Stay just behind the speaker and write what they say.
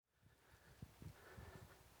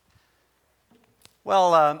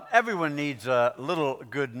Well, everyone needs a little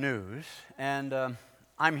good news, and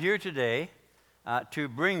I'm here today to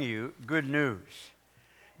bring you good news.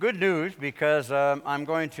 Good news because I'm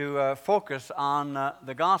going to focus on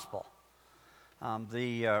the gospel.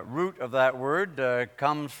 The root of that word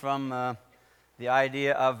comes from the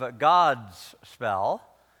idea of God's spell,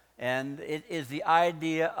 and it is the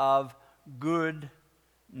idea of good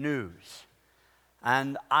news.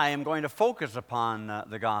 And I am going to focus upon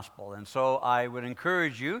the gospel. And so I would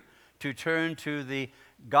encourage you to turn to the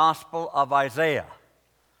Gospel of Isaiah.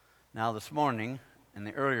 Now, this morning, in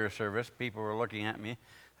the earlier service, people were looking at me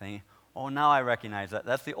thinking, oh, now I recognize that.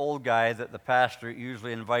 That's the old guy that the pastor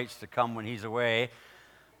usually invites to come when he's away.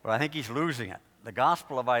 But I think he's losing it. The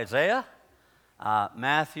Gospel of Isaiah,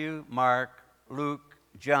 Matthew, Mark, Luke,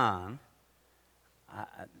 John,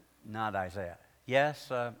 not Isaiah.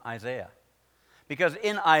 Yes, Isaiah. Because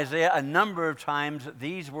in Isaiah, a number of times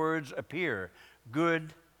these words appear,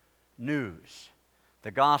 good news.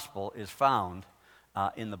 The gospel is found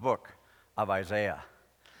in the book of Isaiah.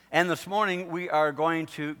 And this morning we are going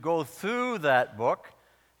to go through that book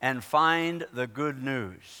and find the good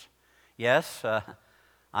news. Yes,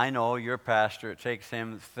 I know your pastor, it takes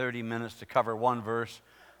him 30 minutes to cover one verse.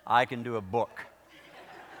 I can do a book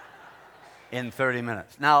in 30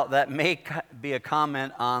 minutes. Now, that may be a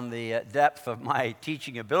comment on the depth of my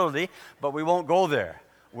teaching ability, but we won't go there.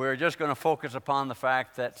 We're just going to focus upon the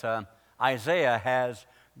fact that Isaiah has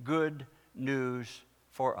good news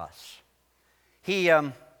for us. He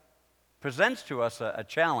presents to us a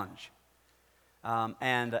challenge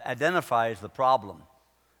and identifies the problem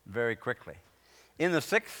very quickly. In the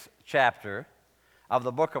 6th chapter of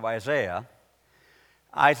the book of Isaiah,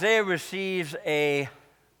 Isaiah receives a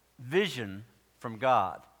vision from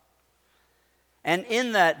God. And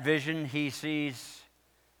in that vision, he sees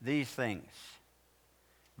these things.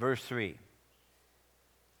 Verse 3,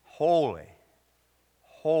 holy,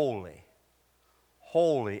 holy,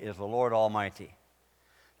 holy is the Lord Almighty.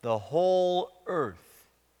 The whole earth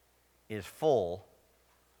is full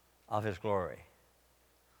of his glory.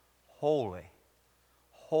 Holy,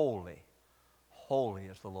 holy, holy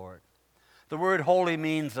is the Lord. The word holy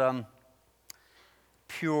means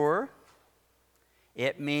pure.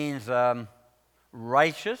 It means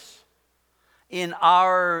righteous. In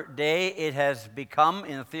our day, it has become,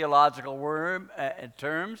 in theological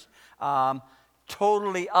terms,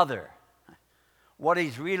 totally other. What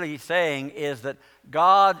he's really saying is that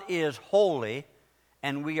God is holy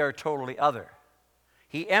and we are totally other.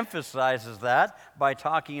 He emphasizes that by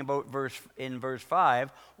talking about in verse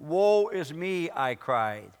 5, woe is me, I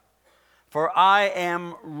cried, for I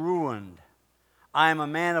am ruined. I am a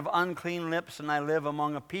man of unclean lips, and I live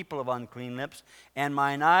among a people of unclean lips, and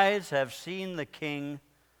mine eyes have seen the King,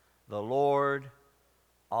 the Lord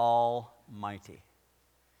Almighty.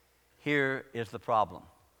 Here is the problem.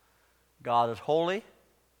 God is holy,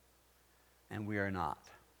 and we are not.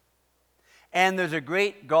 And there's a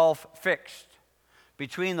great gulf fixed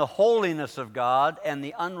between the holiness of God and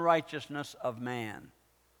the unrighteousness of man.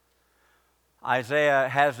 Isaiah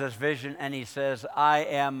has this vision, and he says, I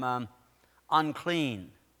am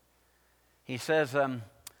unclean. He says,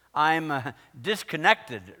 I'm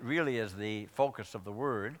disconnected, really is the focus of the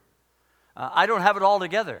word. I don't have it all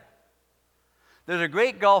together. There's a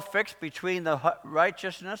great gulf fixed between the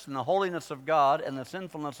righteousness and the holiness of God and the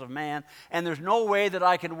sinfulness of man, and there's no way that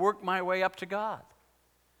I can work my way up to God.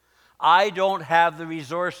 I don't have the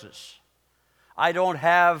resources. I don't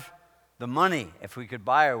have the money, if we could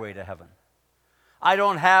buy our way to heaven. I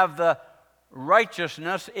don't have the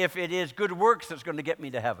righteousness, if it is good works that's going to get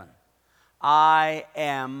me to heaven. I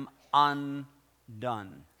am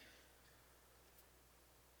undone.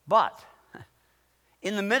 But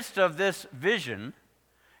in the midst of this vision,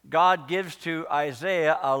 God gives to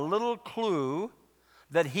Isaiah a little clue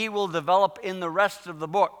that he will develop in the rest of the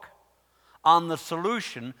book on the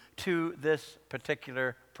solution to this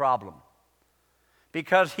particular problem.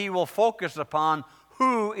 Because he will focus upon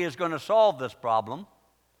who is going to solve this problem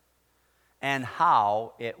and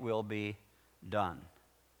how it will be done.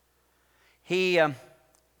 He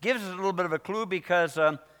gives us a little bit of a clue because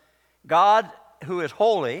God, who is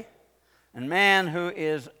holy, and man who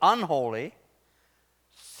is unholy,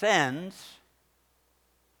 sends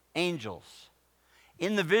angels.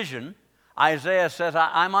 In the vision, Isaiah says,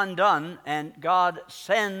 I'm undone, and God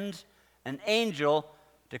sends an angel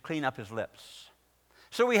to clean up his lips.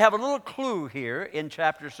 So we have a little clue here in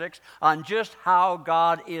chapter 6 on just how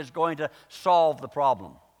God is going to solve the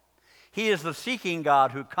problem. He is the seeking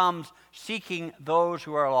God who comes seeking those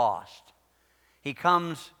who are lost. He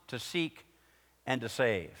comes to seek and to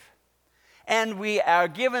save. And we are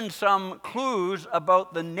given some clues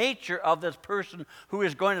about the nature of this person who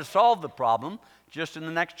is going to solve the problem just in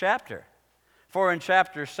the next chapter. For in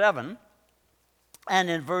chapter 7 and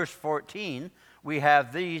in verse 14, we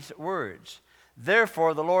have these words.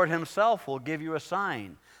 Therefore the Lord himself will give you a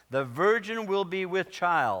sign. The virgin will be with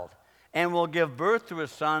child and will give birth to a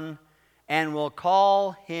son and will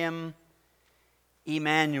call him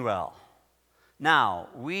Emmanuel. Now,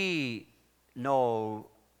 we know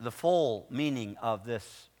the full meaning of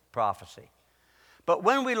this prophecy. But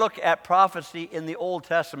when we look at prophecy in the Old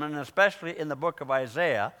Testament, and especially in the book of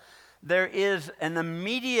Isaiah, there is an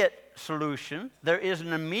immediate solution, there is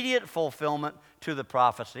an immediate fulfillment to the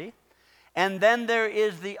prophecy, and then there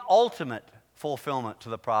is the ultimate fulfillment to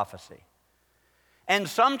the prophecy. And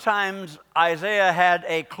sometimes Isaiah had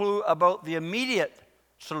a clue about the immediate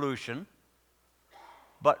solution,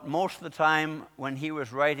 but most of the time when he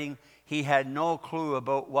was writing, he had no clue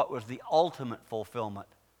about what was the ultimate fulfillment.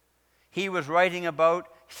 He was writing about,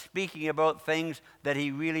 speaking about things that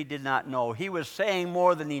he really did not know. He was saying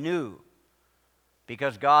more than he knew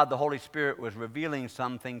because God, the Holy Spirit, was revealing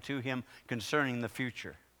something to him concerning the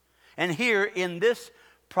future. And here in this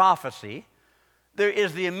prophecy, there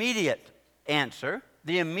is the immediate answer,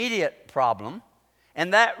 the immediate problem,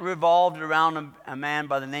 and that revolved around a man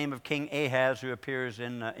by the name of King Ahaz who appears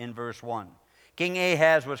in verse 1. King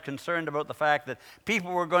Ahaz was concerned about the fact that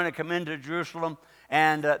people were going to come into Jerusalem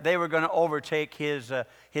and they were going to overtake his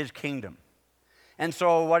kingdom. And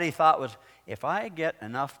so what he thought was, if I get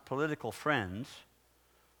enough political friends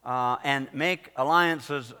and make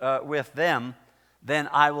alliances with them, then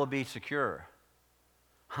I will be secure.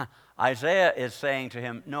 Isaiah is saying to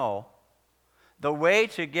him, no, the way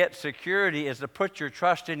to get security is to put your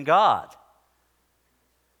trust in God.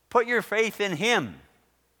 Put your faith in him.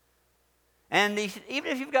 And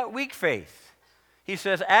even if you've got weak faith, he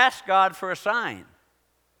says, ask God for a sign.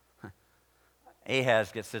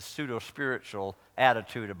 Ahaz gets this pseudo-spiritual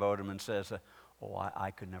attitude about him and says, I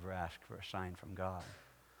could never ask for a sign from God.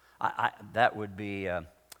 That would be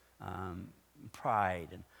pride,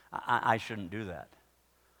 and I shouldn't do that.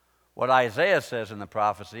 What Isaiah says in the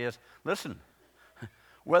prophecy is, listen,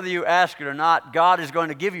 whether you ask it or not, God is going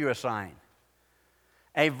to give you a sign.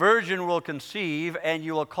 A virgin will conceive, and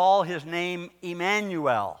you will call his name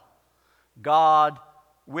Emmanuel, God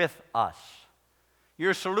with us.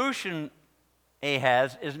 Your solution,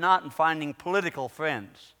 Ahaz, is not in finding political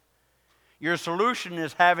friends. Your solution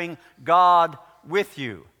is having God with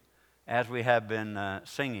you, as we have been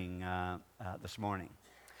singing this morning.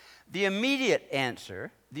 The immediate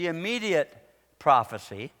answer, the immediate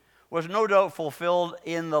prophecy, was no doubt fulfilled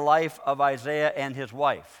in the life of Isaiah and his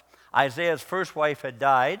wife. Isaiah's first wife had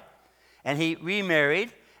died, and he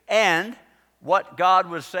remarried, and what God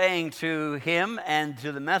was saying to him and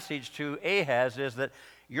to the message to Ahaz is that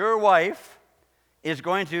your wife is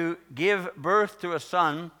going to give birth to a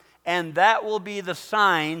son, and that will be the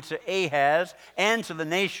sign to Ahaz and to the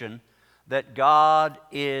nation that God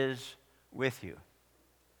is with you.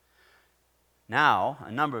 Now,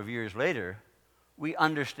 a number of years later, we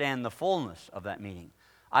understand the fullness of that meaning.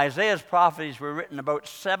 Isaiah's prophecies were written about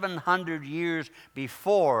 700 years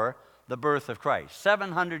before the birth of Christ.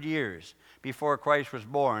 700 years before Christ was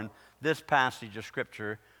born, this passage of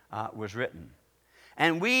Scripture was written.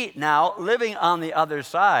 And we now, living on the other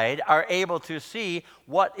side, are able to see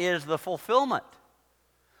what is the fulfillment,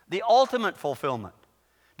 the ultimate fulfillment.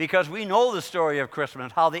 Because we know the story of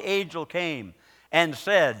Christmas, how the angel came and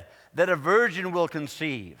said that a virgin will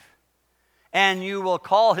conceive, and you will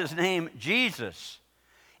call his name Jesus.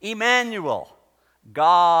 Emmanuel,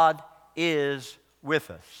 God is with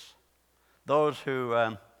us. Those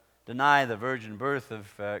who deny the virgin birth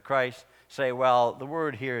of Christ say, well, the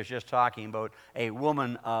word here is just talking about a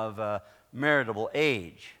woman of maritable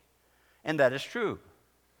age. And that is true.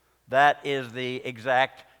 That is the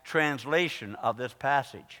exact translation of this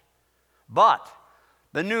passage. But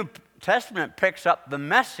the New Testament picks up the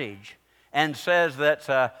message and says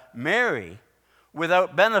that Mary,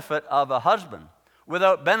 without benefit of a husband,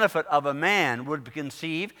 without benefit of a man, would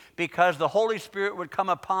conceive because the Holy Spirit would come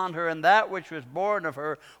upon her, and that which was born of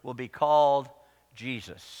her will be called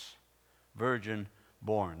Jesus, virgin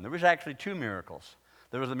born. There was actually two miracles.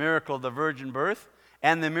 There was the miracle of the virgin birth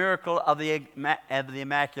and the miracle of the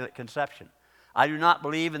Immaculate Conception. I do not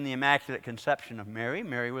believe in the Immaculate Conception of Mary.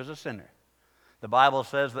 Mary was a sinner. The Bible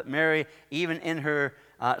says that Mary, even in her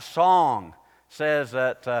song, says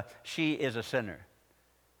that she is a sinner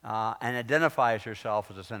and identifies herself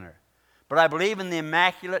as a sinner. But I believe in the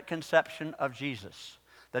Immaculate Conception of Jesus,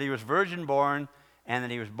 that he was virgin born and that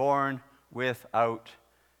he was born without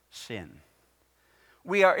sin.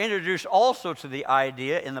 We are introduced also to the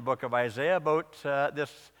idea in the book of Isaiah about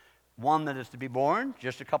this one that is to be born,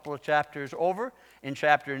 just a couple of chapters over, in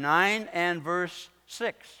chapter 9 and verse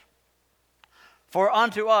 6. For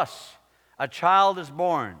unto us a child is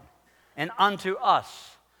born, and unto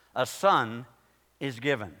us a son is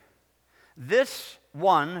given. This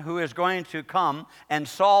one who is going to come and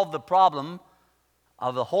solve the problem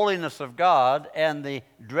of the holiness of God and the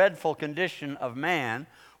dreadful condition of man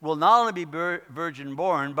will not only be virgin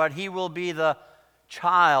born, but he will be the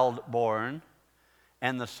child born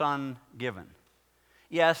and the son given.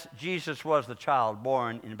 Yes, Jesus was the child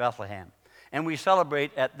born in Bethlehem. And we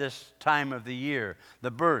celebrate at this time of the year the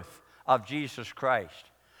birth of Jesus Christ.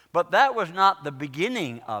 But that was not the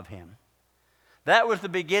beginning of him. That was the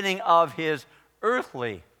beginning of his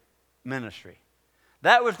earthly ministry.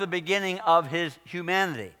 That was the beginning of his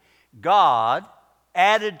humanity. God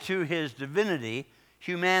added to his divinity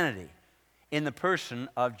humanity in the person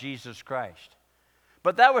of Jesus Christ.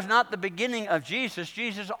 But that was not the beginning of Jesus.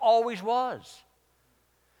 Jesus always was.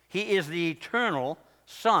 He is the eternal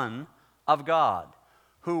Son of God,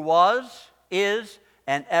 who was, is,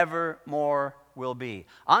 and evermore will be.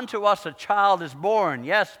 Unto us a child is born,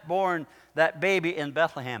 yes, born, that baby in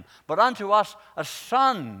Bethlehem. But unto us a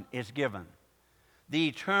son is given, the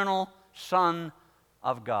eternal Son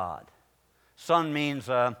of God. Son means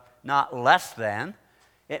not less than,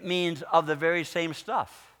 it means of the very same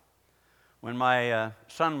stuff. When my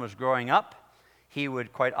son was growing up, he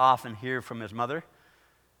would quite often hear from his mother,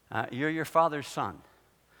 "You're your father's son."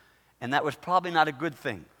 And that was probably not a good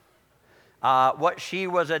thing. What she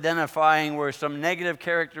was identifying were some negative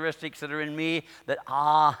characteristics that are in me that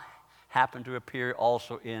happen to appear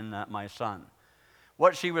also in my son.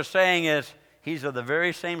 What she was saying is, he's of the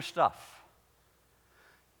very same stuff.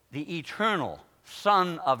 The eternal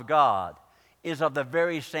Son of God is of the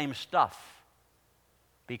very same stuff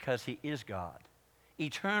because he is God.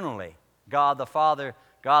 Eternally, God the Father,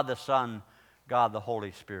 God the Son, God the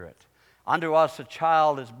Holy Spirit. Unto us a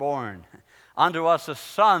child is born. Unto us a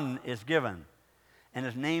son is given. And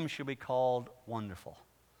his name shall be called Wonderful.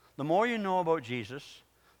 The more you know about Jesus,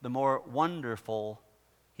 the more wonderful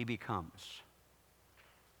he becomes.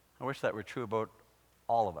 I wish that were true about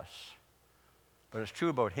all of us. But it's true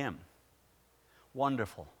about him.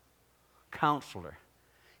 Wonderful. Counselor.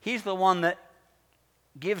 He's the one that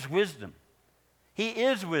gives wisdom. He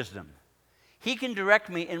is wisdom. He can direct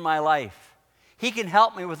me in my life. He can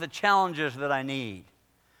help me with the challenges that I need,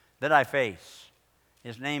 that I face.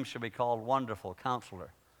 His name shall be called Wonderful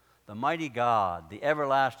Counselor, the mighty God, the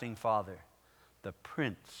everlasting Father, the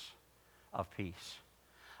Prince of Peace.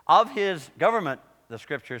 Of his government, the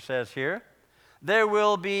scripture says here, there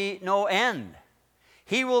will be no end.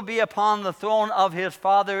 He will be upon the throne of his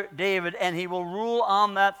father David, and he will rule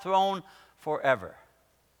on that throne forever.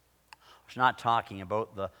 It's not talking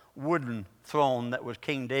about the wooden throne that was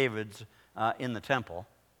King David's in the temple.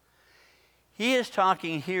 He is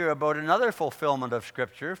talking here about another fulfillment of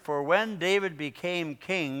Scripture, for when David became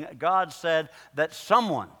king, God said that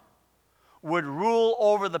someone would rule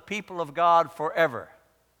over the people of God forever.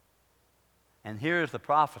 And here is the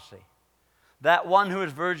prophecy. That one who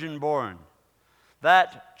is virgin born,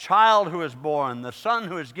 that child who is born, the son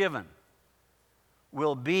who is given,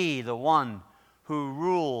 will be the one who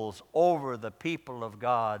rules over the people of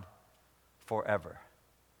God forever.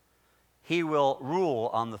 He will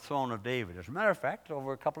rule on the throne of David. As a matter of fact,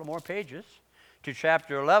 over a couple of more pages to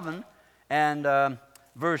chapter 11 and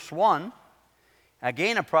verse 1,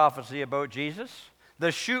 again a prophecy about Jesus.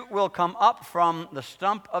 The shoot will come up from the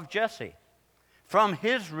stump of Jesse. From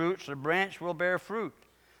his roots a branch will bear fruit.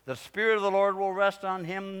 The Spirit of the Lord will rest on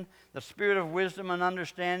him, the Spirit of wisdom and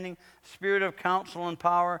understanding, Spirit of counsel and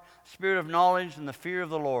power, Spirit of knowledge and the fear of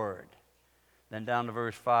the Lord. Then down to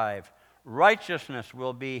verse 5. Righteousness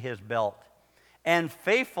will be his belt, and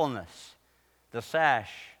faithfulness the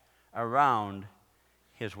sash around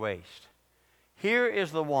his waist. Here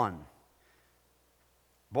is the one,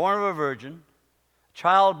 born of a virgin,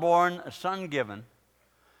 child born, a son given,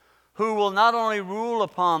 who will not only rule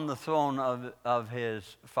upon the throne of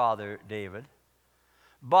his father David,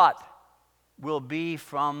 but will be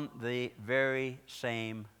from the very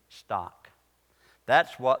same stock.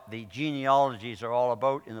 That's what the genealogies are all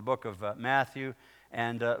about in the book of Matthew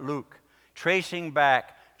and Luke. Tracing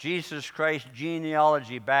back Jesus Christ's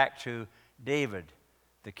genealogy back to David,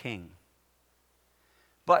 the king.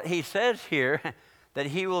 But he says here that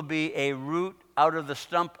he will be a root out of the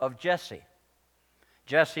stump of Jesse.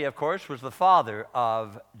 Jesse, of course, was the father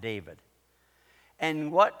of David.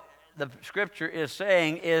 And what the scripture is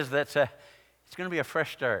saying is that it's going to be a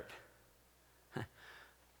fresh start.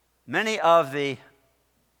 Many of the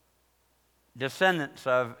descendants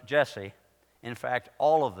of Jesse, in fact,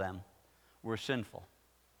 all of them, were sinful.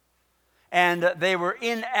 And they were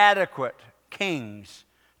inadequate kings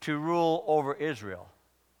to rule over Israel.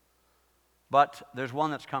 But there's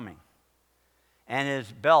one that's coming. And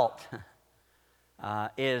his belt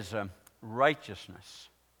is righteousness.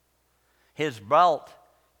 His belt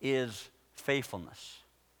is faithfulness.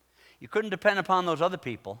 You couldn't depend upon those other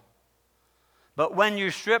people. But when you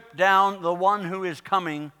strip down the one who is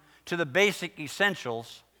coming to the basic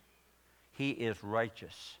essentials, he is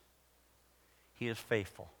righteous. He is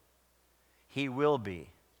faithful. He will be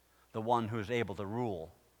the one who is able to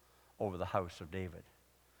rule over the house of David.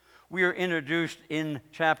 We are introduced in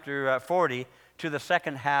chapter 40 to the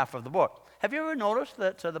second half of the book. Have you ever noticed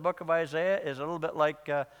that the book of Isaiah is a little bit like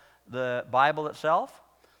the Bible itself?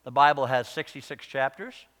 The Bible has 66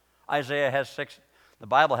 chapters. The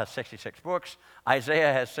Bible has 66 books.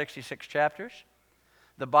 Isaiah has 66 chapters.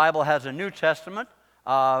 The Bible has a New Testament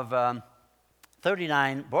of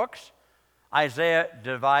 39 books. Isaiah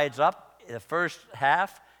divides up. The first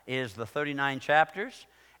half is the 39 chapters,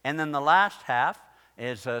 and then the last half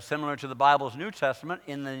is similar to the Bible's New Testament.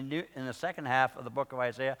 In the second half of the book of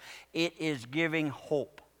Isaiah, it is giving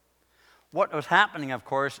hope. What was happening, of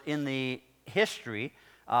course, in the history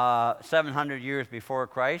 700 years before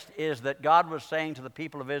Christ is that God was saying to the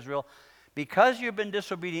people of Israel, because you've been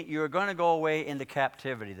disobedient, you're going to go away into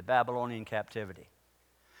captivity, the Babylonian captivity.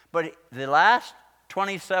 But the last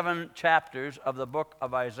 27 chapters of the book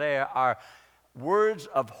of Isaiah are words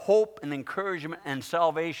of hope and encouragement and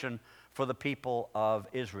salvation for the people of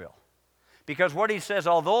Israel. Because what he says,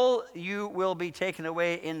 although you will be taken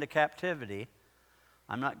away into captivity,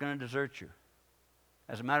 I'm not going to desert you.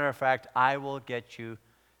 As a matter of fact, I will get you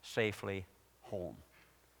safely home,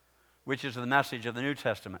 which is the message of the New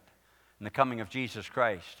Testament and the coming of Jesus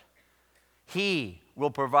Christ. He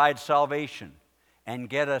will provide salvation and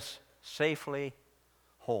get us safely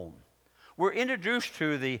home. We're introduced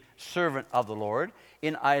to the servant of the Lord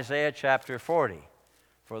in Isaiah chapter 40.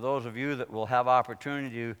 For those of you that will have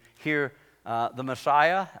opportunity to hear the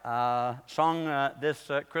Messiah sung this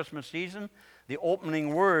Christmas season, the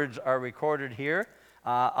opening words are recorded here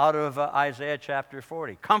out of Isaiah chapter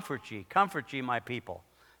 40. Comfort ye, my people,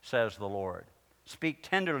 says the Lord. Speak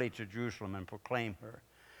tenderly to Jerusalem and proclaim her.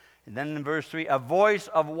 And then in verse 3, a voice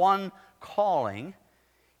of one calling,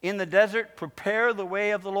 in the desert, prepare the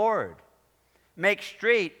way of the Lord. Make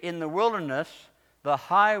straight in the wilderness the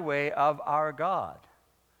highway of our God.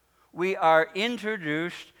 We are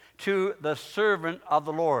introduced to the servant of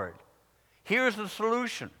the Lord. Here's the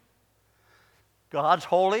solution. God's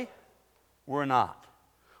holy, we're not.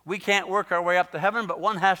 We can't work our way up to heaven, but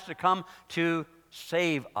one has to come to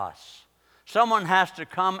save us. Someone has to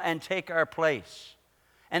come and take our place.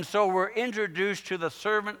 And so we're introduced to the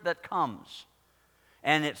servant that comes.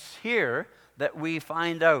 And it's here that we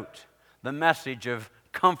find out the message of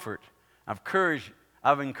comfort, of courage,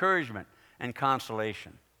 of encouragement, and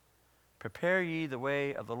consolation. Prepare ye the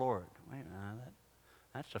way of the Lord. Wait a minute,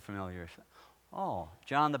 that's a familiar thing. Oh,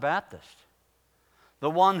 John the Baptist. The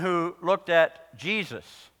one who looked at Jesus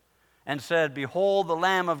and said, behold the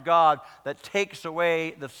Lamb of God that takes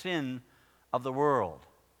away the sin of the world.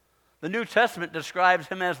 The New Testament describes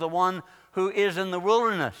him as the one who is in the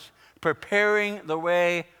wilderness, preparing the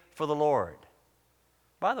way for the Lord.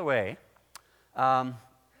 By the way,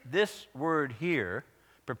 this word here,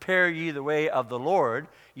 prepare ye the way of the Lord,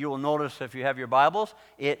 you will notice if you have your Bibles,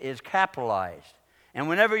 it is capitalized. And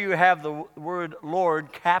whenever you have the word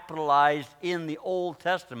Lord capitalized in the Old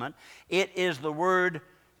Testament, it is the word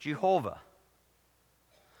Jehovah.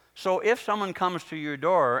 So if someone comes to your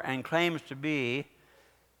door and claims to be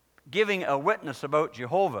giving a witness about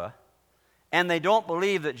Jehovah, and they don't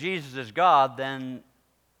believe that Jesus is God, then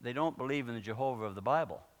they don't believe in the Jehovah of the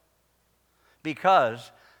Bible.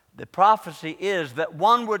 Because the prophecy is that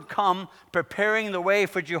one would come preparing the way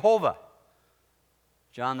for Jehovah.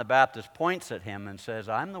 John the Baptist points at him and says,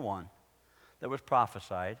 I'm the one that was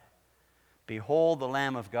prophesied. Behold the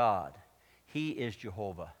Lamb of God. He is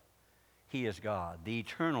Jehovah. He is God, the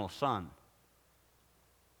eternal Son,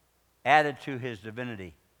 added to his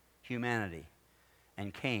divinity, humanity,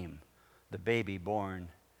 and came the baby born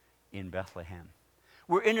in Bethlehem.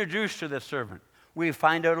 We're introduced to this servant. We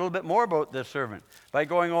find out a little bit more about this servant by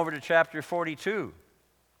going over to chapter 42.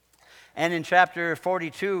 And in chapter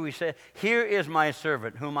 42, we say, here is my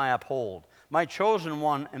servant whom I uphold, my chosen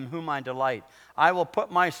one in whom I delight. I will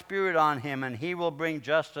put my spirit on him, and he will bring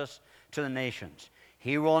justice to the nations.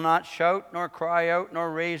 He will not shout, nor cry out,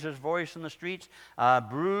 nor raise his voice in the streets. A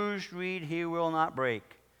bruised reed he will not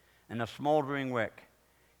break, and a smoldering wick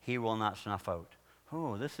he will not snuff out.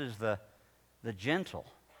 Oh, this is the the gentle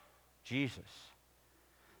Jesus.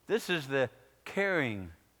 This is the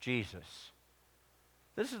caring Jesus.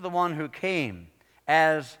 This is the one who came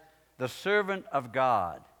as the servant of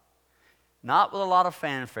God. Not with a lot of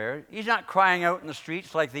fanfare. He's not crying out in the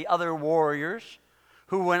streets like the other warriors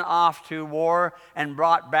who went off to war and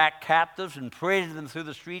brought back captives and paraded them through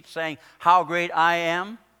the streets saying, "How great I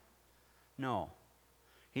am." No,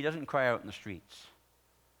 he doesn't cry out in the streets.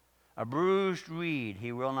 A bruised reed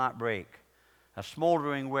he will not break. A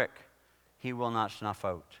smoldering wick he will not snuff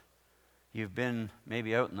out. You've been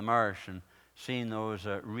maybe out in the marsh and seen those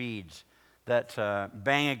reeds that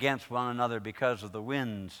bang against one another because of the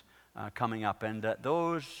winds coming up, and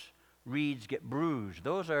those reeds get bruised.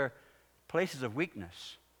 Those are places of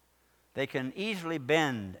weakness. They can easily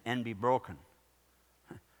bend and be broken.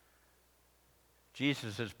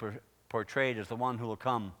 Jesus is portrayed as the one who will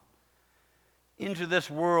come into this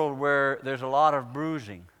world where there's a lot of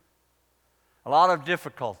bruising, a lot of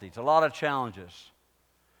difficulties, a lot of challenges.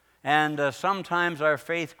 And sometimes our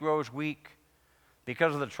faith grows weak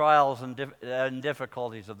because of the trials and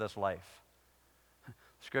difficulties of this life.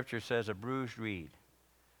 Scripture says, a bruised reed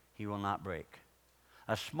he will not break.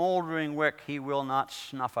 A smoldering wick he will not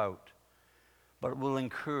snuff out, but will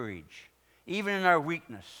encourage. Even in our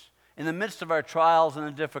weakness, in the midst of our trials and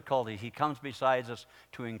the difficulties, he comes beside us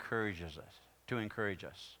to encourage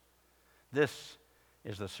us. This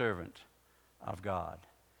is the servant of God.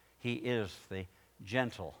 He is the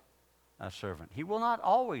gentle servant. He will not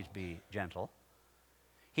always be gentle.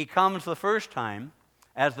 He comes the first time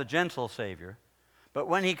as the gentle Savior, but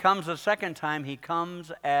when he comes the second time, he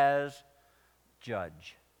comes as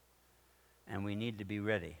judge. And we need to be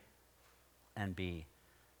ready and be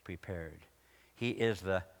prepared. He is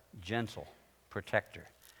the gentle protector.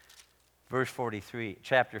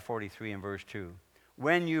 Chapter 43 and verse 2.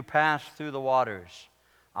 When you pass through the waters,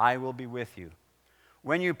 I will be with you.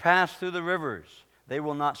 When you pass through the rivers, they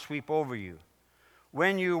will not sweep over you.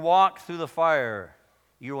 When you walk through the fire,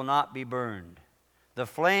 you will not be burned. The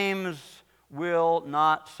flames will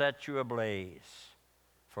not set you ablaze,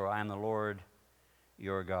 for I am the Lord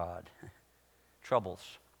your God.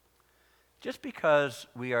 Troubles. Just because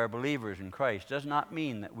we are believers in Christ does not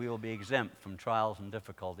mean that we will be exempt from trials and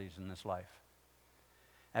difficulties in this life.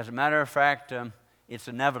 As a matter of fact, it's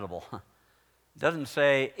inevitable. It doesn't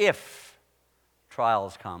say if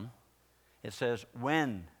trials come. It says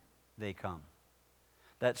when they come.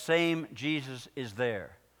 That same Jesus is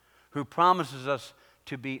there, who promises us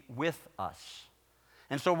to be with us.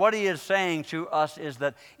 And so what he is saying to us is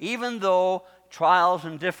that even though trials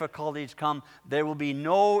and difficulties come, there will be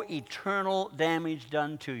no eternal damage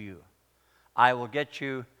done to you. I will get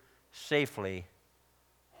you safely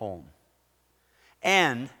home.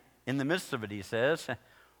 And in the midst of it, he says,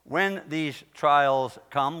 when these trials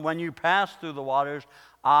come, when you pass through the waters,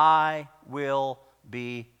 I will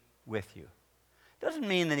be with you. It doesn't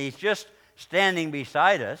mean that he's just standing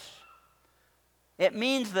beside us. It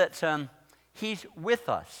means that he's with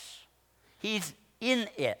us. He's in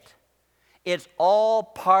it. It's all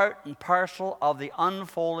part and parcel of the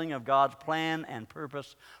unfolding of God's plan and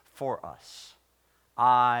purpose for us.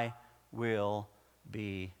 I will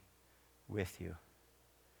be with you.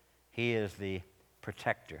 He is the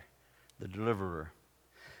protector, the deliverer.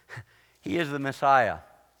 He is the Messiah.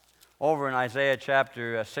 Over in Isaiah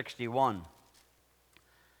chapter 61,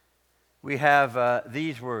 we have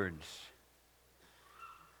these words.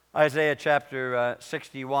 Isaiah chapter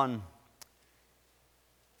 61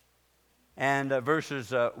 and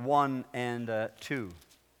verses 1 and 2.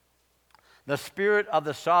 The Spirit of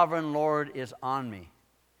the Sovereign Lord is on me,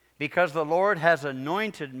 because the Lord has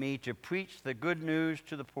anointed me to preach the good news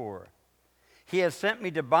to the poor. He has sent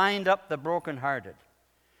me to bind up the brokenhearted,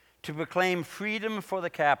 to proclaim freedom for the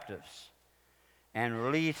captives, and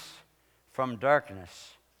release from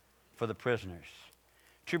darkness for the prisoners,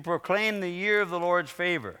 to proclaim the year of the Lord's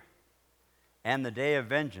favor and the day of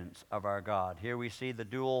vengeance of our God. Here we see the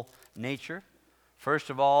dual nature. First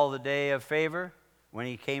of all, the day of favor, when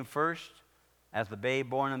he came first as the babe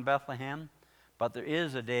born in Bethlehem. But there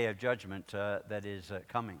is a day of judgment that is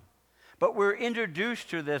coming. But we're introduced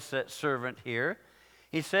to this servant here.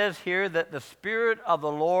 He says here that the Spirit of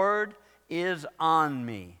the Lord is on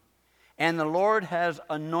me, and the Lord has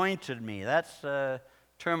anointed me. That's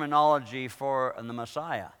terminology for the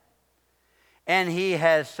Messiah. And he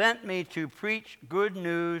has sent me to preach good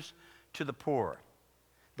news to the poor.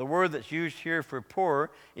 The word that's used here for poor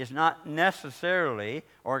is not necessarily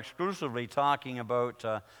or exclusively talking about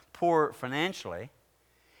poor financially.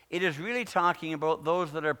 It is really talking about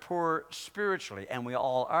those that are poor spiritually, and we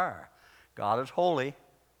all are. God is holy,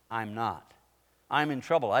 I'm not. I'm in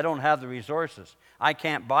trouble. I don't have the resources. I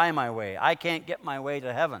can't buy my way. I can't get my way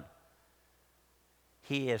to heaven.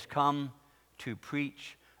 He has come to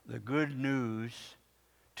preach the good news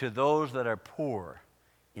to those that are poor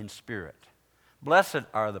in spirit. Blessed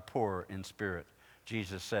are the poor in spirit,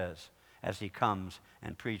 Jesus says, as he comes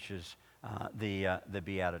and preaches the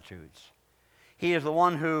Beatitudes. He is the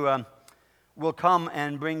one who will come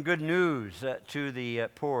and bring good news to the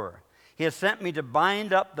poor. He has sent me to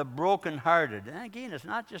bind up the brokenhearted. And again, it's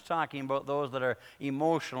not just talking about those that are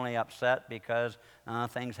emotionally upset because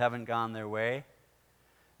things haven't gone their way.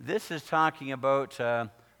 This is talking about a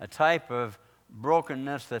type of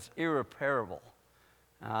brokenness that's irreparable.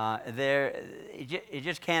 It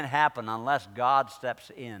just can't happen unless God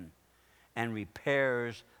steps in and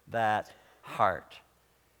repairs that heart,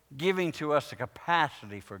 giving to us the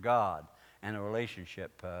capacity for God and a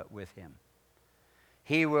relationship with him.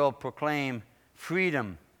 He will proclaim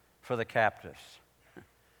freedom for the captives,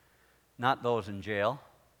 not those in jail.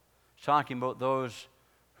 He's talking about those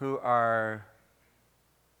who are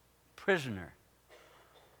prisoner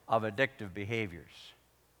of addictive behaviors.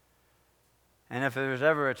 And if there was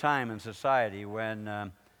ever a time in society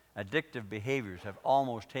when addictive behaviors have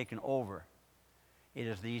almost taken over, it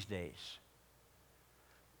is these days.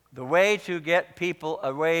 The way to get people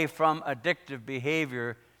away from addictive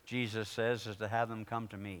behavior, Jesus says, is to have them come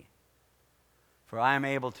to me. For I am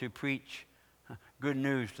able to preach good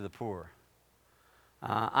news to the poor.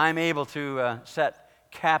 I'm able to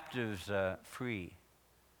set captives free.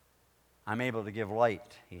 I'm able to give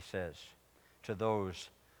light, he says, to those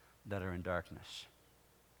that are in darkness.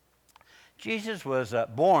 Jesus was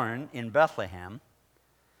born in Bethlehem,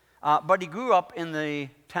 but he grew up in the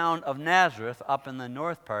town of Nazareth, up in the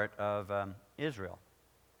north part of Israel.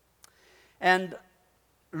 And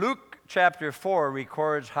Luke chapter 4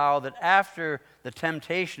 records how that after the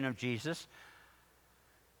temptation of Jesus,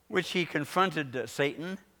 which he confronted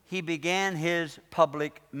Satan, he began his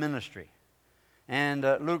public ministry. And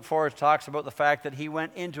Luke 4 talks about the fact that he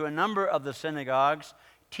went into a number of the synagogues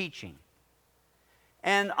teaching.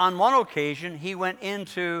 And on one occasion, he went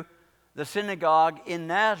into the synagogue in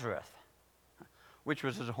Nazareth, which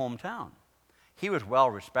was his hometown. He was well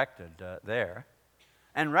respected there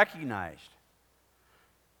and recognized.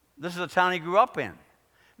 This is the town he grew up in.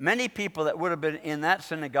 Many people that would have been in that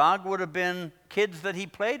synagogue would have been kids that he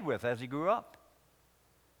played with as he grew up.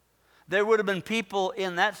 There would have been people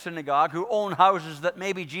in that synagogue who owned houses that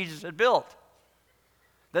maybe Jesus had built,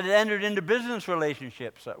 that had entered into business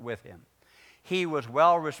relationships with him. He was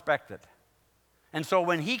well respected. And so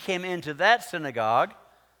when he came into that synagogue,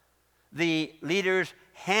 the leaders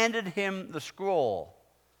handed him the scroll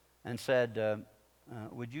and said,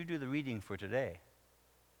 would you do the reading for today?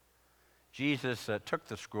 Jesus took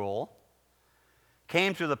the scroll,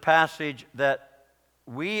 came to the passage that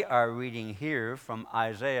we are reading here from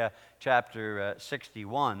Isaiah chapter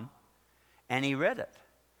 61, and he read it.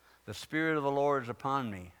 The Spirit of the Lord is upon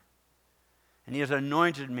me, and he has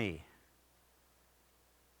anointed me.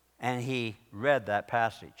 And he read that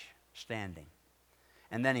passage standing.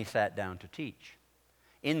 And then he sat down to teach.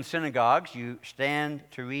 In synagogues, you stand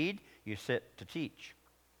to read, you sit to teach.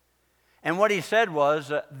 And what he said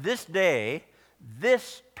was, this day,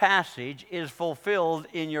 this passage is fulfilled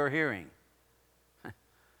in your hearing. You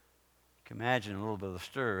can imagine a little bit of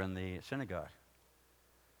stir in the synagogue.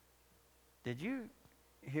 Did you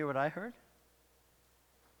hear what I heard?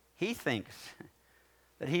 He thinks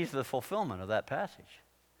that he's the fulfillment of that passage.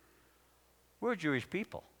 We're Jewish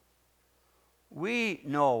people. We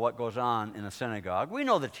know what goes on in a synagogue. We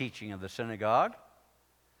know the teaching of the synagogue.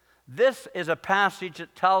 This is a passage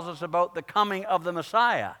that tells us about the coming of the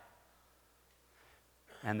Messiah.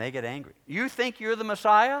 And they get angry. You think you're the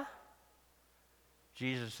Messiah?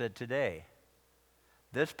 Jesus said, today,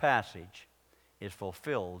 this passage is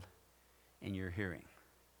fulfilled in your hearing.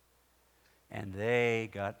 And they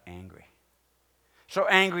got angry. So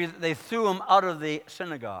angry that they threw him out of the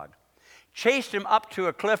synagogue, chased him up to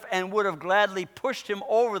a cliff, and would have gladly pushed him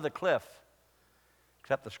over the cliff.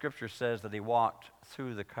 Except the scripture says that he walked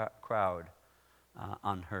through the crowd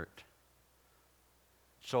unhurt.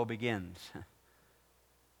 So begins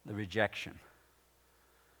the rejection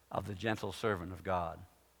of the gentle servant of God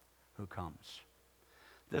who comes.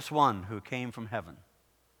 This one who came from heaven,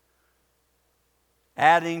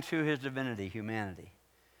 adding to his divinity humanity,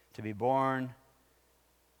 to be born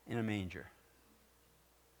in a manger.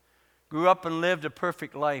 Grew up and lived a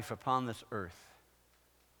perfect life upon this earth.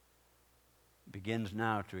 Begins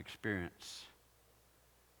now to experience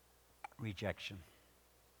rejection.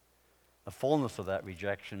 The fullness of that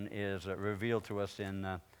rejection is revealed to us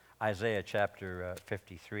in Isaiah chapter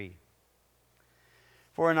 53.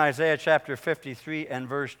 For in Isaiah chapter 53 and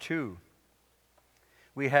verse 2,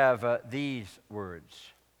 we have these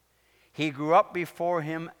words. He grew up before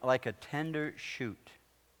him like a tender shoot,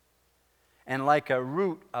 and like a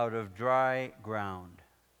root out of dry ground.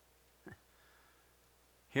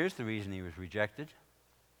 Here's the reason he was rejected.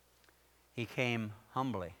 He came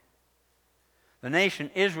humbly. The nation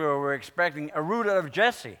Israel were expecting a root out of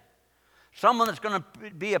Jesse, someone that's going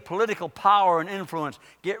to be a political power and influence,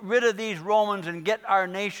 get rid of these Romans and get our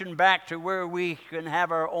nation back to where we can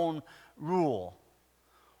have our own rule.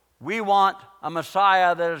 We want a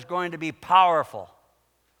Messiah that is going to be powerful.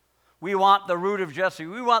 We want the root of Jesse.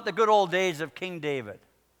 We want the good old days of King David.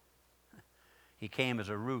 He came as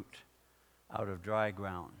a root out of dry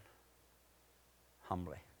ground,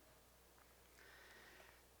 humbly.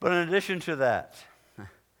 But in addition to that,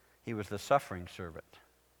 he was the suffering servant.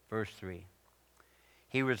 Verse 3.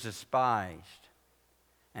 He was despised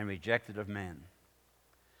and rejected of men,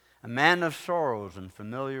 a man of sorrows and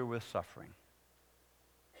familiar with suffering,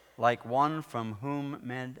 like one from whom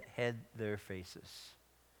men hid their faces.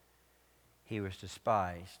 He was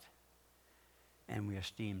despised, and we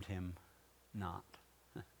esteemed him not.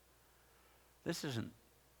 This isn't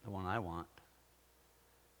the one I want.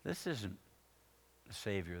 This isn't the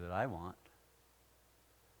Savior that I want.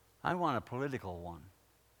 I want a political one.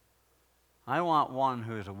 I want one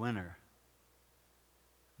who is a winner,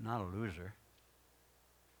 not a loser.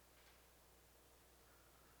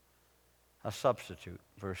 A substitute,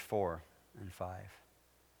 verse 4 and 5.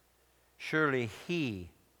 Surely he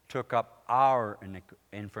took up our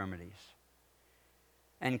infirmities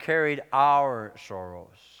and carried our sorrows,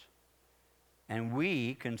 and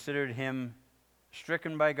we considered him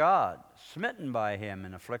stricken by God, smitten by him,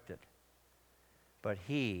 and afflicted. But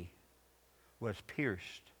he was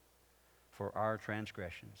pierced for our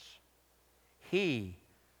transgressions. He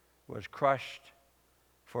was crushed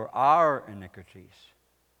for our iniquities.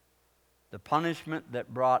 The punishment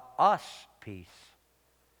that brought us peace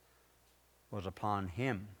was upon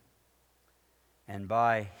him, and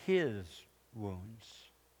by his wounds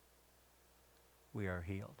we are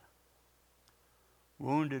healed.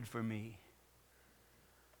 Wounded for me.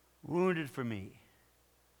 Wounded for me.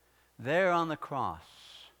 There on the cross,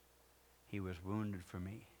 he was wounded for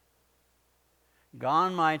me.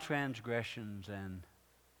 Gone my transgressions, and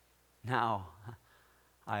now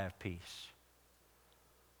I have peace.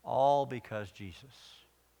 All because Jesus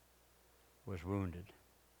was wounded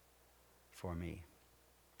for me.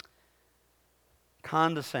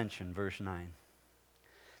 Condescension, verse 9.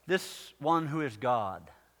 This one who is God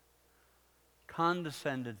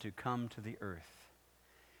condescended to come to the earth.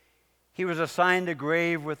 He was assigned a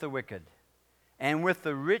grave with the wicked and with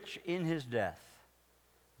the rich in his death,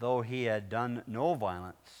 though he had done no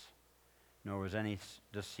violence, nor was any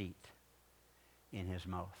deceit in his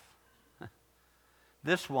mouth.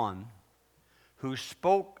 This one who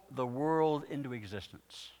spoke the world into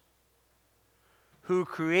existence, who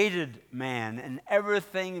created man and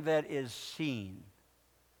everything that is seen,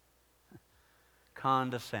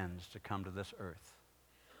 condescends to come to this earth.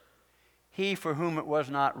 He for whom it was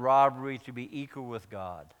not robbery to be equal with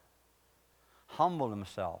God, humbled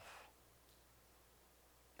himself,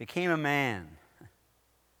 became a man,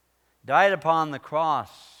 died upon the cross,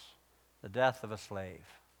 the death of a slave.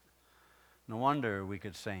 No wonder we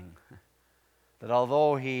could sing that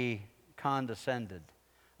although he condescended,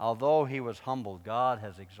 although he was humbled, God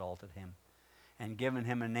has exalted him and given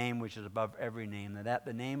him a name which is above every name, that at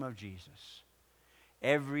the name of Jesus,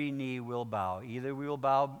 every knee will bow. Either we will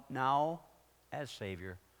bow now as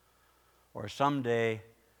Savior, or someday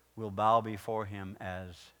we'll bow before him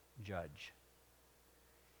as judge.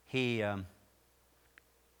 He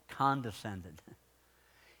condescended.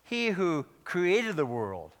 He who created the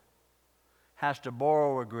world has to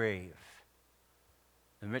borrow a grave.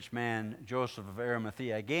 The rich man Joseph of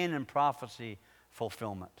Arimathea, again in prophecy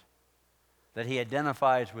fulfillment, that he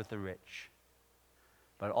identifies with the rich,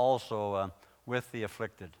 but also with the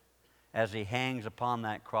afflicted, as he hangs upon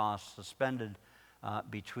that cross, suspended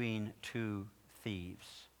between two thieves,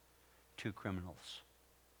 two criminals.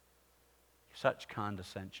 Such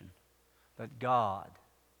condescension that God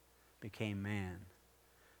became man,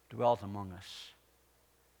 dwelt among us,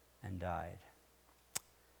 and died.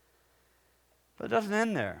 But it doesn't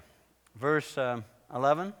end there. Verse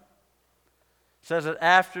 11 says that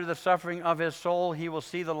after the suffering of his soul, he will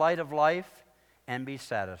see the light of life and be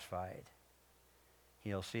satisfied.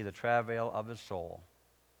 He'll see the travail of his soul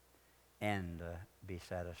and be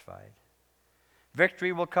satisfied.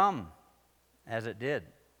 Victory will come, as it did.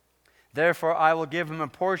 Therefore I will give him a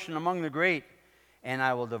portion among the great, and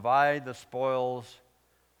I will divide the spoils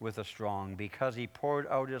with the strong, because he poured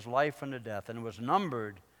out his life unto death and was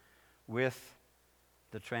numbered with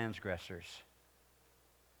the transgressors.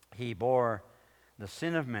 He bore the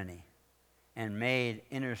sin of many and made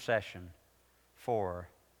intercession for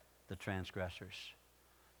the transgressors.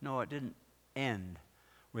 No, it didn't end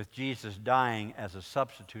with Jesus dying as a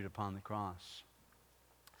substitute upon the cross.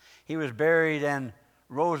 He was buried and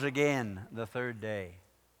rose again the third day.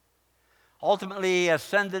 Ultimately, he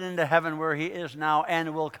ascended into heaven where he is now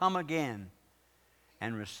and will come again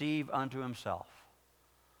and receive unto himself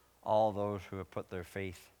all those who have put their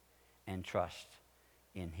faith and trust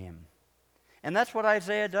in him. And that's what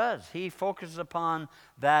Isaiah does. He focuses upon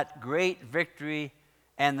that great victory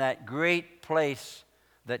and that great place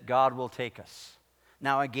that God will take us.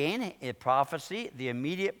 Now again, a prophecy, the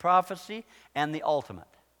immediate prophecy and the ultimate.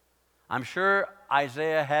 I'm sure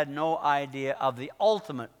Isaiah had no idea of the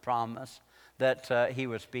ultimate promise that he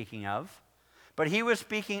was speaking of, but he was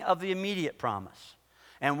speaking of the immediate promise.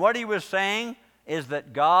 And what he was saying is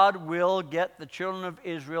that God will get the children of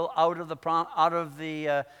Israel out of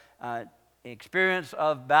the experience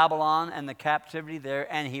of Babylon and the captivity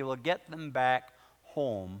there, and he will get them back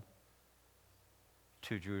home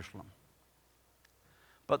to Jerusalem.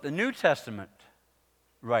 But the New Testament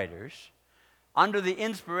writers, under the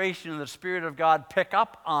inspiration of the Spirit of God, pick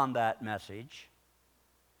up on that message,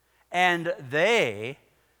 and they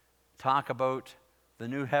talk about the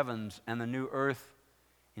new heavens and the new earth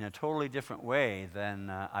in a totally different way than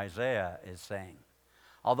Isaiah is saying.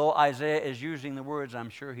 Although Isaiah is using the words, I'm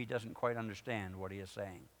sure he doesn't quite understand what he is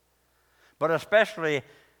saying. But especially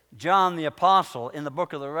John the Apostle in the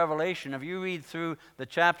book of the Revelation, if you read through the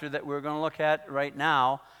chapter that we're going to look at right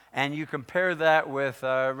now, and you compare that with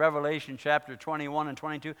Revelation chapter 21 and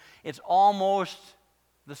 22, it's almost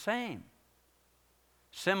the same.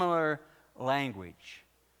 Similar language,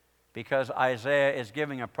 because Isaiah is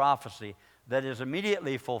giving a prophecy that is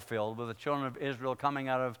immediately fulfilled with the children of Israel coming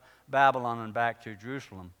out of Babylon and back to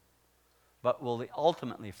Jerusalem, but will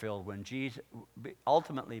ultimately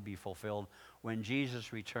be fulfilled when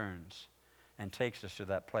Jesus returns and takes us to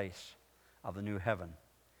that place of the new heaven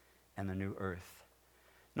and the new earth.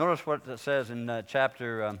 Notice what it says in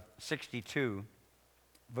chapter 62,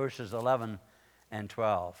 verses 11 and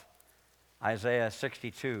 12. Isaiah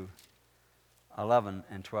 62, 11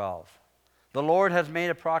 and 12. The Lord has made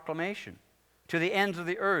a proclamation to the ends of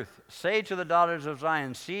the earth. Say to the daughters of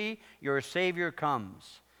Zion, see, your Savior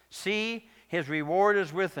comes. See, his reward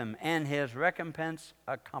is with him, and his recompense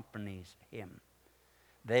accompanies him.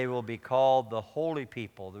 They will be called the holy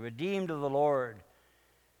people, the redeemed of the Lord,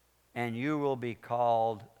 and you will be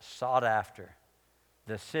called sought after,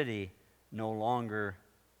 the city no longer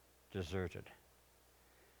deserted.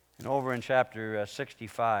 And over in chapter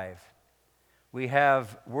 65, we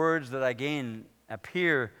have words that again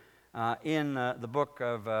appear in the book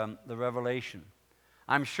of the Revelation.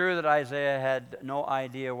 I'm sure that Isaiah had no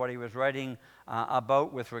idea what he was writing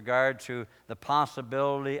about with regard to the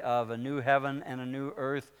possibility of a new heaven and a new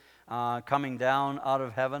earth coming down out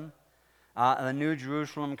of heaven, the new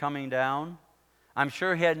Jerusalem coming down. I'm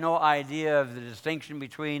sure he had no idea of the distinction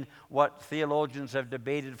between what theologians have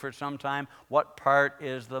debated for some time. What part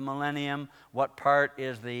is the millennium? What part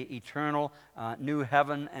is the eternal new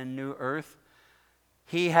heaven and new earth?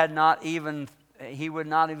 He would not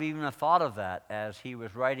have even thought of that as he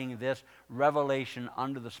was writing this revelation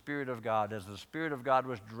under the Spirit of God, as the Spirit of God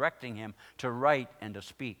was directing him to write and to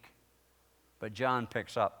speak. But John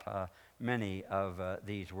picks up many of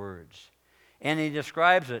these words. And he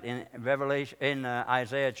describes it in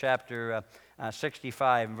Isaiah chapter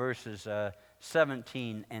 65, verses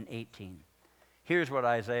 17 and 18. Here's what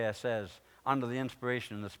Isaiah says under the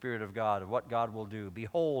inspiration of the Spirit of God, of what God will do.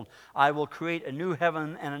 Behold, I will create a new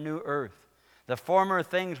heaven and a new earth. The former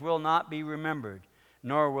things will not be remembered,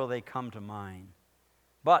 nor will they come to mind.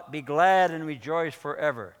 But be glad and rejoice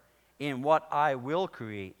forever in what I will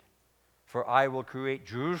create. For I will create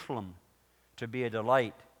Jerusalem to be a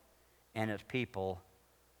delight, and its people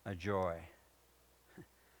a joy.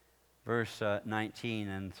 Verse 19,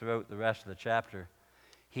 and throughout the rest of the chapter,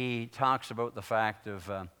 he talks about the fact of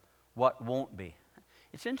what won't be.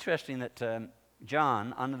 It's interesting that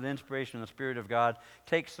John, under the inspiration of the Spirit of God,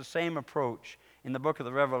 takes the same approach in the book of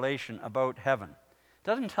the Revelation about heaven. It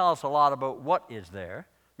doesn't tell us a lot about what is there.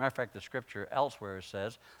 Matter of fact, the Scripture elsewhere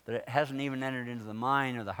says that it hasn't even entered into the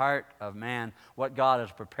mind or the heart of man what God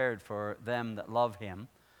has prepared for them that love him.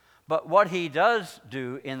 But what he does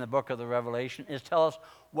do in the book of the Revelation is tell us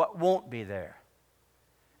what won't be there.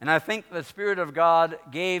 And I think the Spirit of God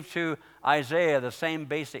gave to Isaiah the same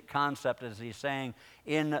basic concept as he's saying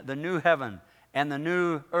in the new heaven and the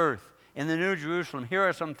new earth In the New Jerusalem, here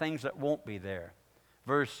are some things that won't be there.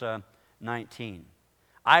 Verse 19.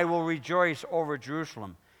 I will rejoice over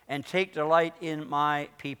Jerusalem and take delight in my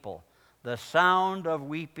people. The sound of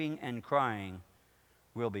weeping and crying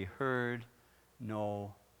will be heard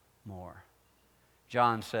no more.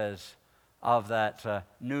 John says of that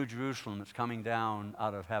new Jerusalem that's coming down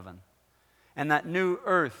out of heaven, and that new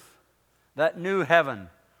earth, that new heaven,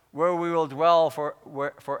 where we will dwell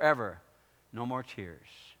forever. No more tears.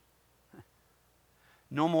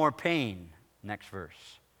 No more pain. Next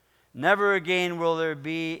verse. Never again will there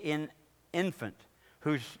be an infant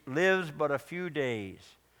who lives but a few days,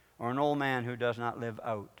 or an old man who does not live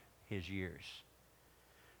out his years.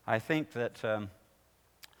 I think that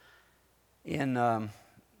in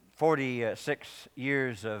 46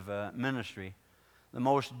 years of ministry, the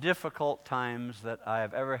most difficult times that I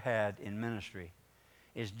have ever had in ministry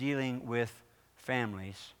is dealing with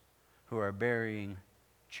families who are burying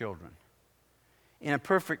children. In a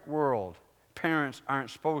perfect world, parents aren't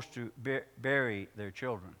supposed to bury their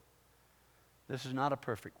children. This is not a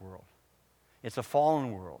perfect world. It's a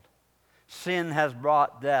fallen world. Sin has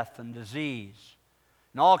brought death and disease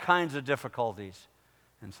and all kinds of difficulties.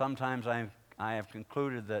 And sometimes I have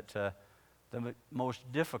concluded that the most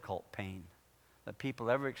difficult pain that people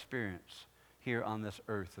ever experience here on this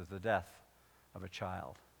earth is the death of a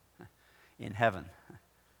child. In heaven,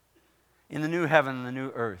 in the new heaven and the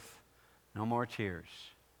new earth, no more tears,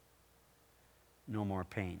 no more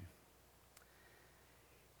pain.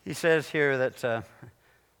 He says here that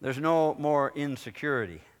there's no more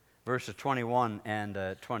insecurity, verses 21 and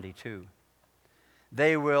 22.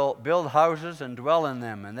 They will build houses and dwell in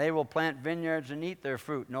them, and they will plant vineyards and eat their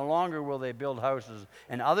fruit. No longer will they build houses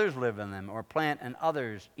and others live in them, or plant and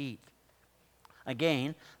others eat.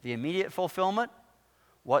 Again, the immediate fulfillment,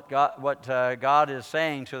 what God is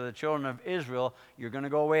saying to the children of Israel, you're going to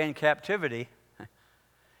go away in captivity.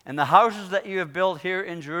 And the houses that you have built here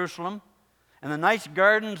in Jerusalem, and the nice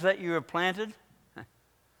gardens that you have planted,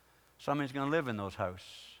 somebody's going to live in those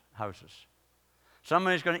houses.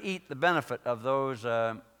 Somebody's going to eat the benefit of those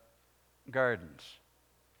gardens.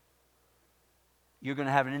 You're going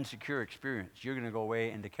to have an insecure experience. You're going to go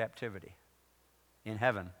away into captivity. In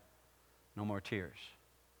heaven, no more tears,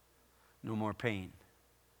 no more pain,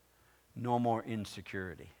 no more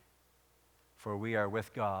insecurity. For we are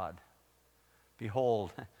with God.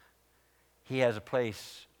 Behold, He has a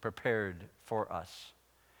place prepared for us.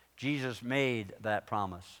 Jesus made that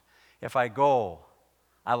promise. If I go,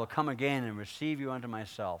 I will come again and receive you unto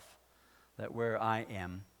myself, that where I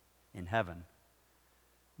am in heaven,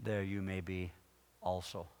 there you may be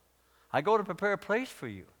also. I go to prepare a place for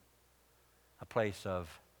you, a place of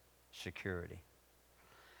security,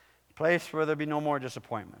 a place where there be no more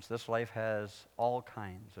disappointments. This life has all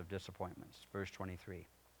kinds of disappointments. Verse 23.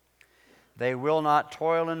 They will not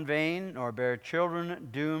toil in vain, nor bear children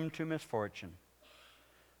doomed to misfortune,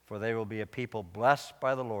 for they will be a people blessed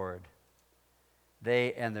by the Lord,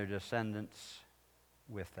 they and their descendants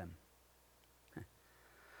with them.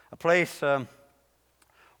 A place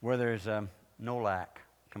where there's no lack,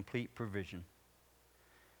 complete provision.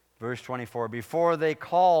 Verse 24, before they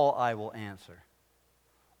call, I will answer.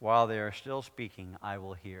 While they are still speaking, I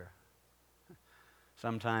will hear.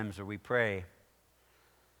 Sometimes we pray,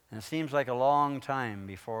 and it seems like a long time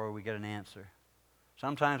before we get an answer.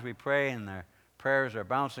 Sometimes we pray, and their prayers are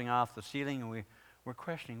bouncing off the ceiling, and we're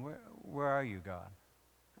questioning, where are you, God?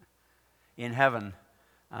 In heaven,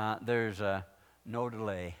 there's no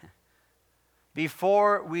delay.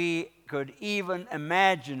 Before we could even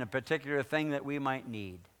imagine a particular thing that we might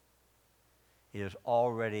need, it is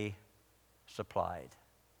already supplied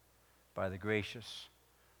by the gracious,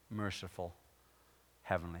 merciful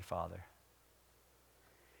Heavenly Father.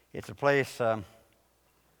 It's a place of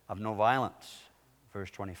no violence,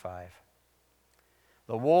 verse 25.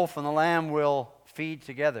 The wolf and the lamb will feed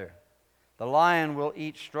together. The lion will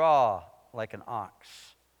eat straw like an ox.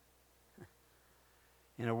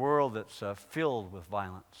 In a world that's filled with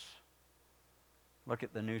violence, look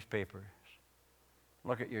at the newspapers.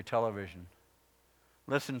 Look at your television.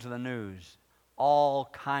 Listen to the news. All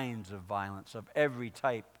kinds of violence of every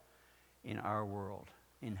type in our world.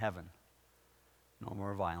 In heaven, no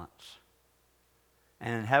more violence.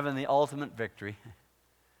 And in heaven, the ultimate victory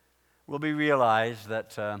will be realized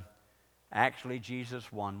that actually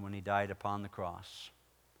Jesus won when He died upon the cross.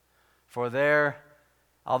 For there,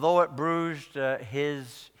 although it bruised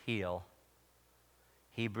His heel,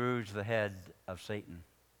 He bruised the head of Satan,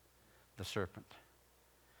 the serpent.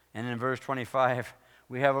 And in verse 25,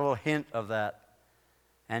 we have a little hint of that.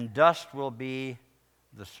 And dust will be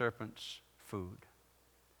the serpent's food.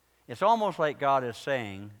 It's almost like God is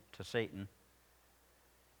saying to to Satan,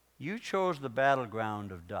 you chose the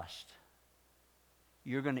battleground of dust.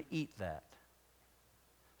 You're going to eat that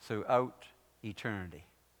throughout eternity.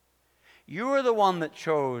 You are the one that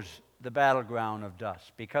chose the battleground of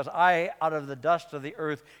dust, because I, out of the dust of the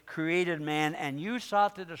earth, created man, and you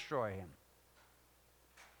sought to destroy him.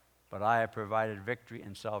 But I have provided victory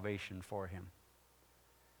and salvation for him,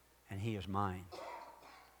 and he is mine.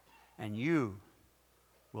 And you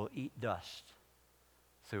will eat dust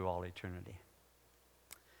through all eternity.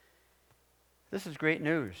 This is great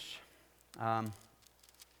news.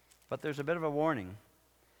 But there's a bit of a warning,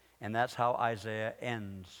 and that's how Isaiah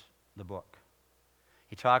ends the book.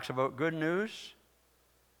 He talks about good news,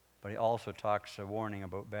 but he also talks a warning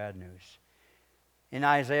about bad news. In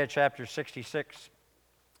Isaiah chapter 66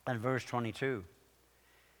 and verse 22,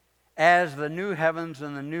 as the new heavens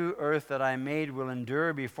and the new earth that I made will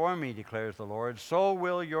endure before me, declares the Lord, so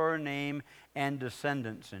will your name and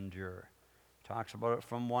descendants endure. Talks about it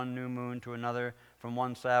from one new moon to another, from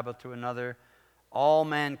one Sabbath to another. All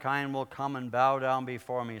mankind will come and bow down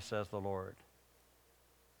before me, says the Lord.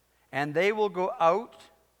 And they will go out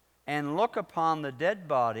and look upon the dead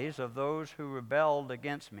bodies of those who rebelled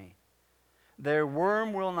against me. Their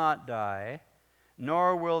worm will not die,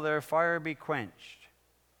 nor will their fire be quenched,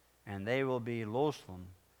 and they will be loathsome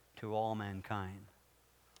to all mankind.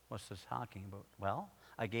 What's this talking about? Well,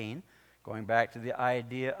 again, going back to the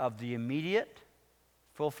idea of the immediate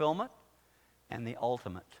fulfillment and the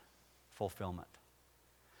ultimate fulfillment.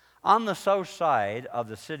 On the south side of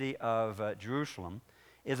the city of Jerusalem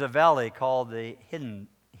is a valley called the Hidden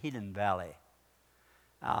Valley.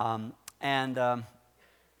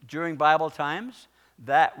 During Bible times,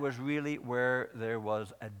 that was really where there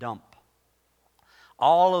was a dump.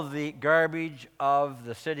 All of the garbage of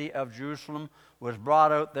the city of Jerusalem was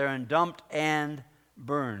brought out there and dumped and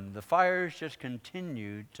burned. The fires just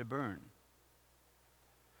continued to burn.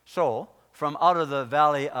 So, from out of the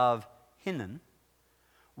valley of Hinnom,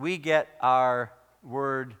 we get our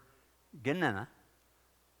word Gehenna,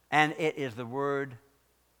 and it is the word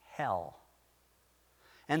hell.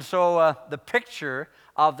 And so the picture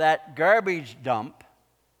of that garbage dump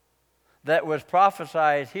that was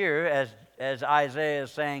prophesied here, as Isaiah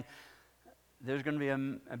is saying, there's going to be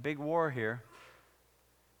a big war here.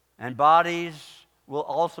 And bodies will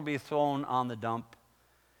also be thrown on the dump.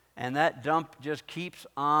 And that dump just keeps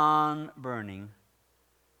on burning.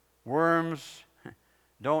 Worms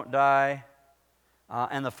don't die,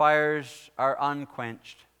 and the fires are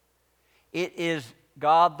unquenched. It is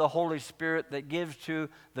God the Holy Spirit that gives to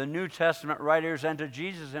the New Testament writers and to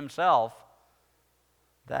Jesus himself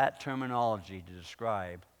that terminology to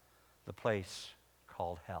describe the place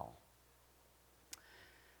called hell.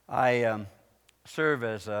 I serve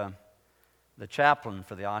as the chaplain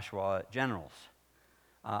for the Oshawa Generals.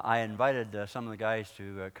 I invited some of the guys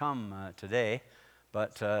to come today,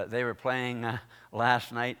 but they were playing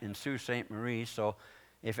last night in Sault Ste. Marie, so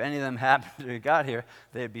if any of them happened to have got here,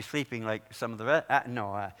 they'd be sleeping like some of the rest.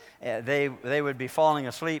 They would be falling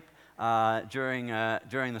asleep during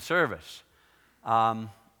the service. A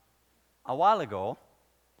while ago,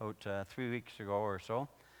 about 3 weeks ago or so,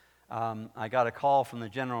 I got a call from the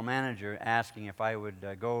general manager asking if I would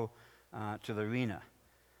go to the arena.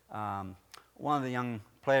 One of the young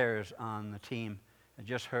players on the team had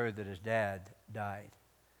just heard that his dad died.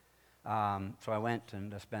 So I went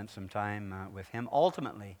and spent some time with him.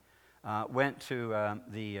 Ultimately, went to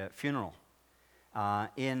the funeral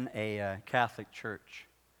in a Catholic church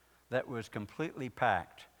that was completely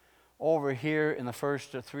packed. Over here in the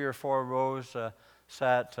first 3 or 4 rows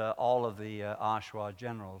sat all of the Oshawa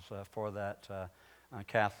Generals for that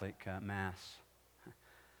Catholic Mass.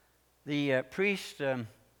 The priest, to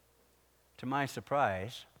my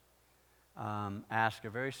surprise, asked a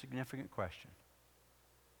very significant question.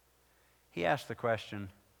 He asked the question,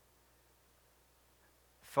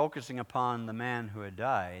 focusing upon the man who had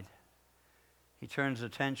died. He turns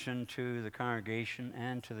attention to the congregation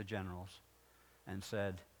and to the generals and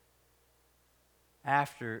said,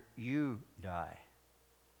 after you die,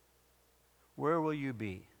 where will you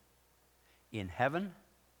be? In heaven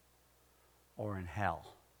or in hell?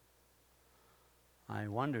 I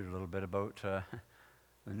wondered a little bit about the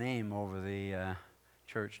name over the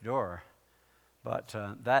church door, but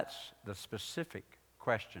that's the specific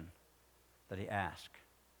question that he asked.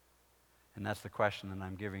 And that's the question that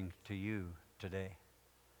I'm giving to you today.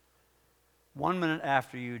 1 minute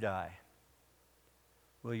after you die,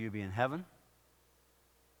 will you be in heaven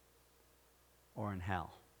or in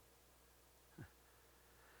hell?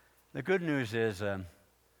 The good news is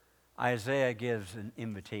Isaiah gives an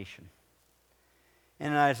invitation.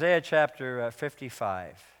 In Isaiah chapter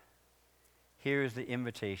 55 here is the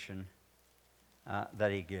invitation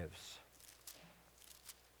that he gives.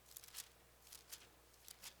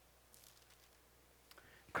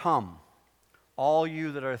 Come, all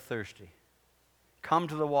you that are thirsty. Come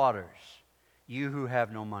to the waters, you who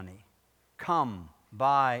have no money. Come,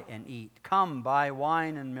 buy and eat. Come, buy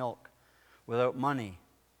wine and milk without money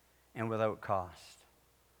and without cost.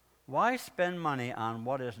 Why spend money on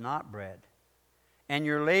what is not bread, and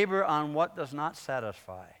your labor on what does not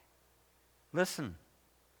satisfy? Listen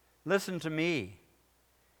to me,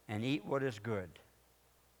 and eat what is good,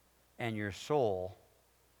 and your soul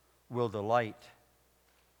will delight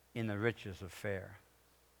in the riches of fare.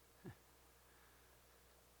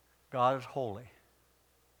 God is holy,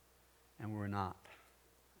 and we're not.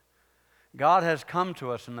 God has come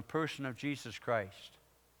to us in the person of Jesus Christ,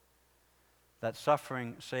 that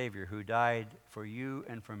suffering Savior who died for you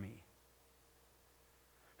and for me,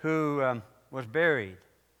 who was buried,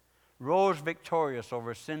 rose victorious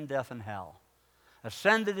over sin, death, and hell,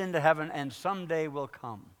 ascended into heaven, and someday will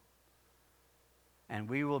come, and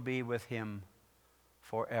we will be with him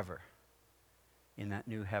forever in that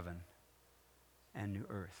new heaven and new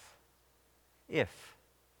earth, if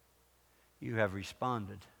you have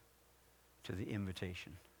responded to the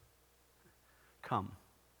invitation. Come.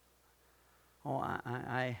 Oh,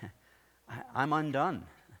 I'm undone.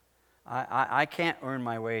 I can't earn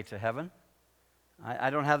my way to heaven. I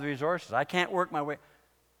don't have the resources. I can't work my way.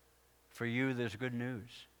 For you, there's good news.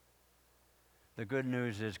 The good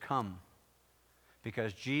news is come,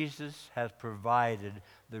 because Jesus has provided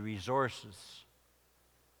the resources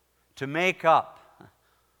to make up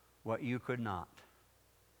what you could not.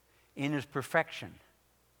 In his perfection,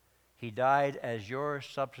 he died as your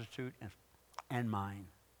substitute and mine,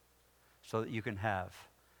 so that you can have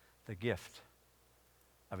the gift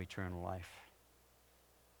of eternal life.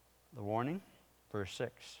 The warning, verse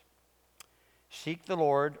 6. Seek the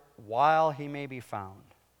Lord while he may be found.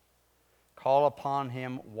 Call upon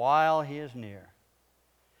him while he is near.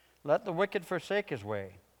 Let the wicked forsake his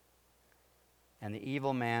way, and the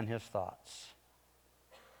evil man his thoughts.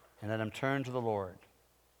 And let him turn to the Lord,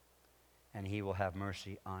 and he will have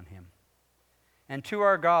mercy on him. And to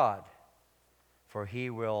our God, for he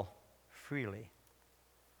will freely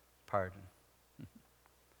pardon.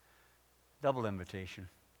 Double invitation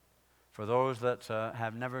for those that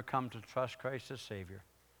have never come to trust Christ as Savior.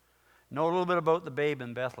 Know a little bit about the babe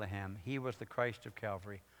in Bethlehem. He was the Christ of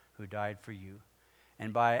Calvary who died for you.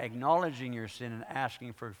 And by acknowledging your sin and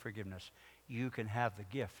asking for forgiveness, you can have the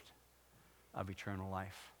gift of eternal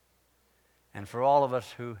life. And for all of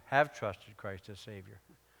us who have trusted Christ as Savior,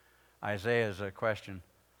 Isaiah's question,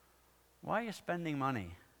 why are you spending money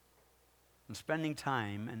and spending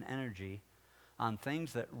time and energy on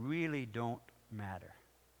things that really don't matter?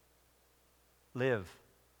 Live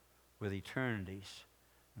with eternity's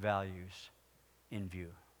values in view.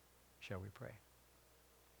 Shall we pray?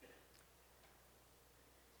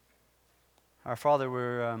 Our Father,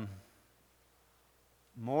 we're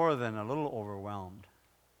more than a little overwhelmed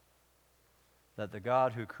that the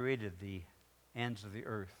God who created the ends of the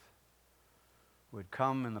earth would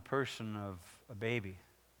come in the person of a baby,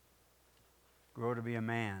 grow to be a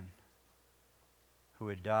man who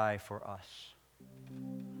would die for us.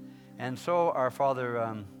 And so, our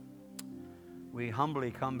Father, we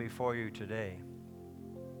humbly come before you today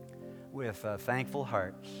with thankful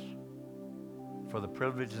hearts for the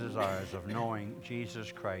privileges ours of knowing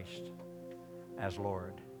Jesus Christ as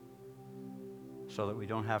Lord, so that we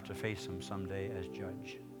don't have to face him someday as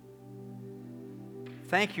judge.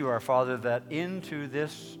 Thank you, our Father, that into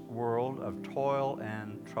this world of toil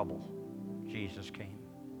and trouble, Jesus came.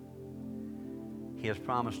 He has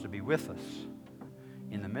promised to be with us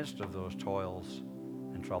in the midst of those toils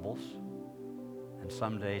and troubles, and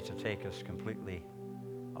someday to take us completely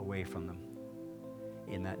away from them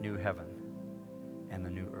in that new heaven and the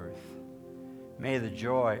new earth. May the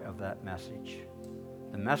joy of that message,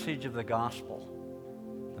 the message of the gospel,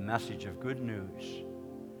 the message of good news,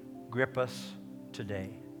 grip us today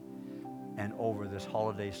and over this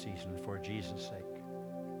holiday season for Jesus' sake.